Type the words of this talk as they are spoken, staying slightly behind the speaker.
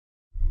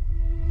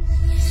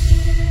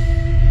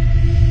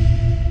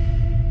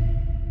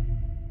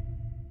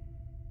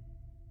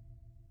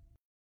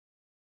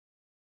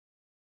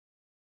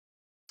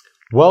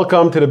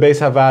Welcome to the Beis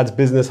Havad's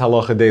Business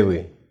Halacha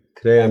Daily.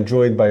 Today I'm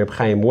joined by Reb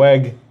Chaim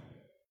Weg,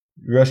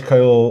 Rosh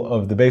Kollel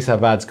of the Beis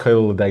Havad's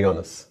Kollel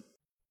Dayanos.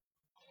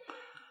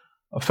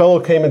 A fellow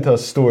came into a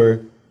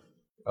store,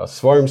 a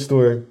Svarim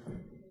store,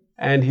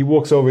 and he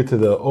walks over to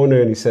the owner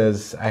and he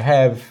says, I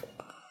have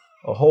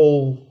a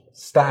whole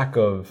stack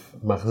of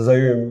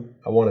machzorim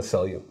I want to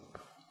sell you.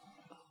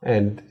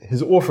 And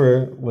his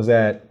offer was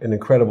at an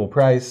incredible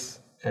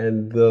price,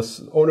 and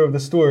the owner of the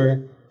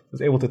store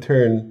was able to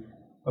turn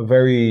a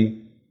very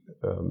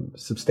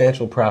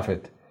substantial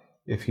profit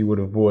if he would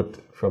have bought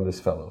from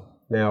this fellow.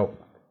 Now,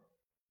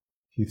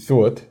 he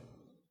thought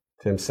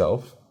to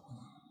himself,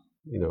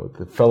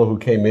 the fellow who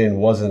came in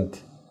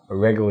wasn't a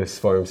regular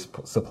Svarim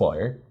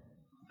supplier,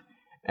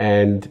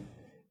 and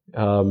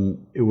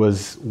it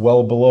was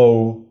well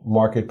below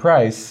market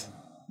price,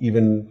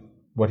 even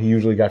what he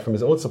usually got from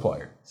his own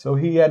supplier. So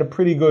he had a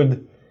pretty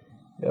good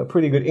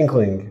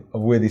inkling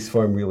of where these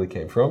Svarim really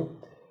came from,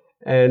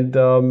 and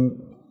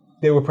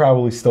they were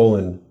probably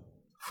stolen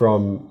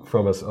from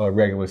a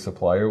regular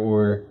supplier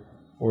or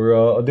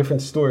a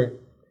different store.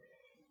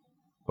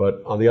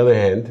 But on the other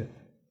hand,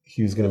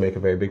 he was going to make a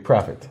very big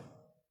profit.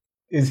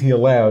 Is he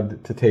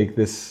allowed to take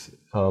this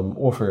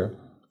offer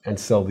and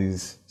sell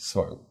these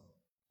svarim?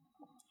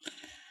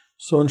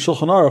 So in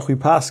Shulchan Aruch we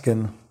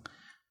paskin,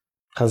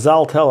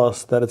 Chazal tell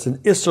us that it's an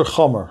Isser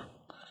Chomer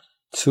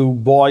to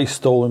buy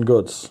stolen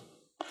goods.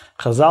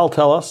 Chazal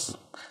tell us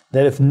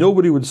that if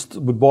nobody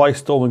would buy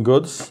stolen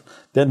goods,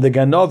 then the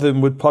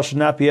Ganovim would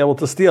not be able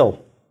to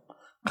steal.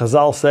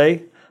 Chazal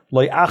say,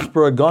 Lo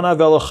achbar ganav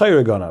ela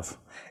chayre ganav.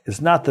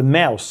 It's not the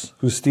mouse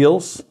who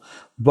steals,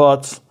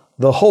 but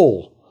the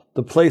hole,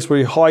 the place where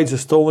he hides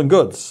his stolen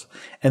goods.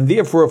 And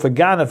therefore, if a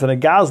Ganav and a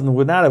Gazlan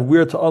would not have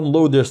where to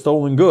unload their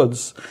stolen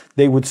goods,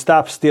 they would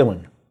stop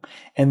stealing.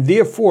 And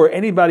therefore,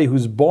 anybody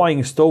who's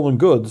buying stolen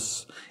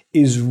goods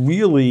is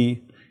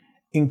really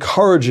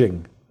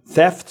encouraging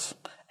theft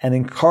and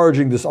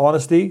encouraging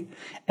dishonesty,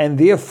 and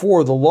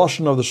therefore the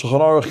lashon of the Shulchan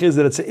Aruch is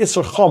that it's an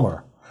Isser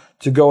Chomer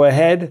to go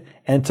ahead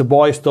and to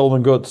buy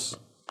stolen goods.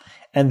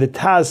 And the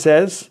Taz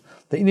says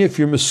that even if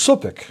you're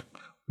mesupik,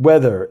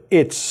 whether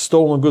it's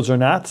stolen goods or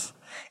not,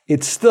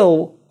 it's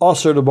still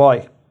usher to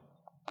buy.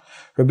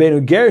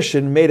 Rabbeinu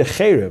Gershon made a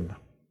cherem.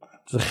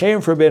 It's a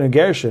cherem for Rabbeinu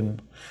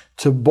Gershon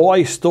to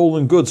buy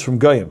stolen goods from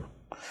Goyim,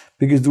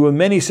 because there were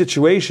many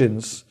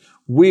situations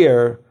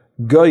where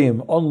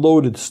Goyim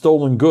unloaded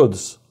stolen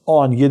goods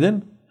on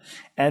Yidden,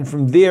 and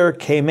from there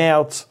came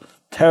out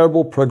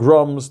terrible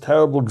pogroms,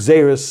 terrible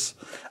gzeris,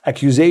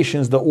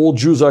 accusations that all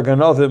Jews are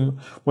ganavim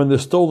when the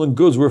stolen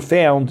goods were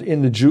found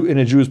in a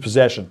Jew's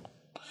possession.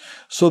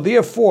 So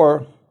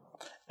therefore,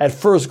 at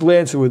first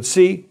glance it would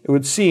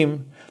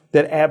seem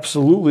that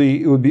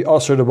absolutely it would be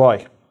usher to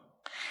buy.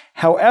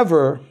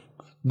 However,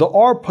 there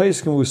are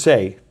poskim who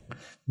say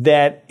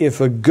that if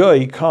a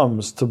guy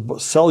comes to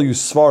sell you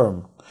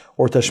svarim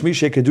or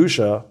tashmishe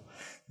kedusha,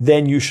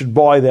 then you should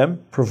buy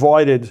them,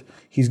 provided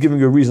he's giving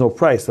you a reasonable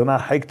price. They're not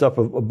hiked up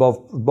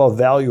above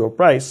value or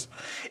price,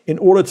 in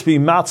order to be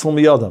matzal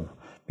miyadam.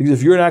 Because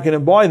if you're not going to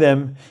buy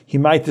them, he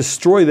might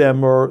destroy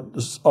them or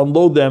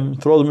unload them,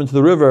 throw them into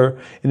the river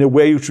in a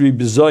way which would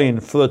be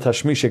bizayin for the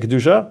tashmisha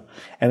kedusha.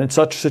 And in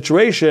such a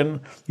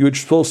situation, you would be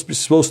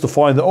supposed to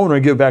find the owner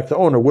and give back to the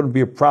owner. It wouldn't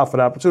be a profit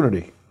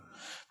opportunity.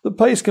 The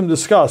place can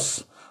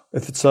discuss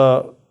if it's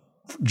a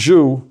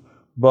Jew,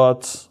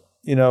 but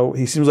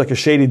he seems like a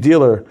shady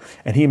dealer,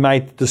 and he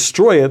might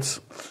destroy it.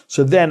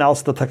 So then,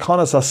 als the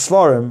takanas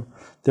asvarim,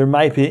 there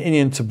might be an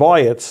Indian to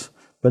buy it,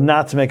 but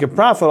not to make a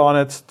profit on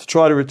it, to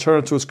try to return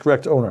it to its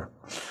correct owner.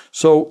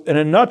 So, in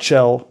a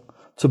nutshell,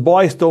 to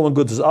buy stolen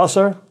goods is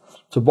asar.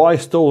 To buy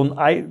stolen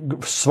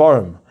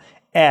svarim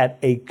at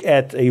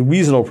a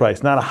reasonable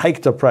price, not a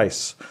hiked up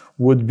price,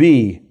 would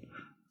be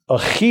a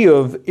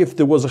chiyuv if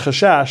there was a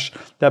chashash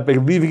that by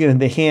leaving it in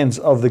the hands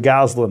of the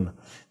Gazlan,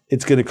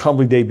 it's going to come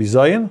lidei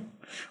bizayin.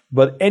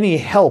 But any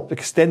help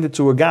extended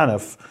to a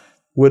Ganav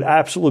would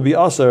absolutely be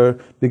usher,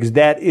 because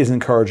that is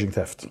encouraging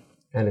theft.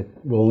 And it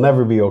will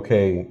never be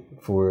okay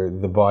for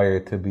the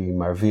buyer to be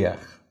marviach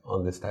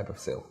on this type of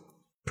sale.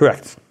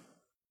 Correct.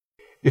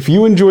 If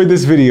you enjoyed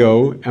this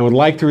video and would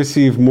like to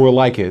receive more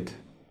like it,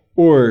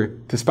 or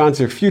to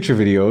sponsor future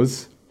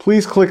videos,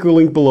 please click the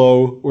link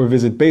below or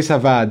visit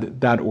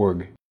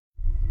beishavad.org.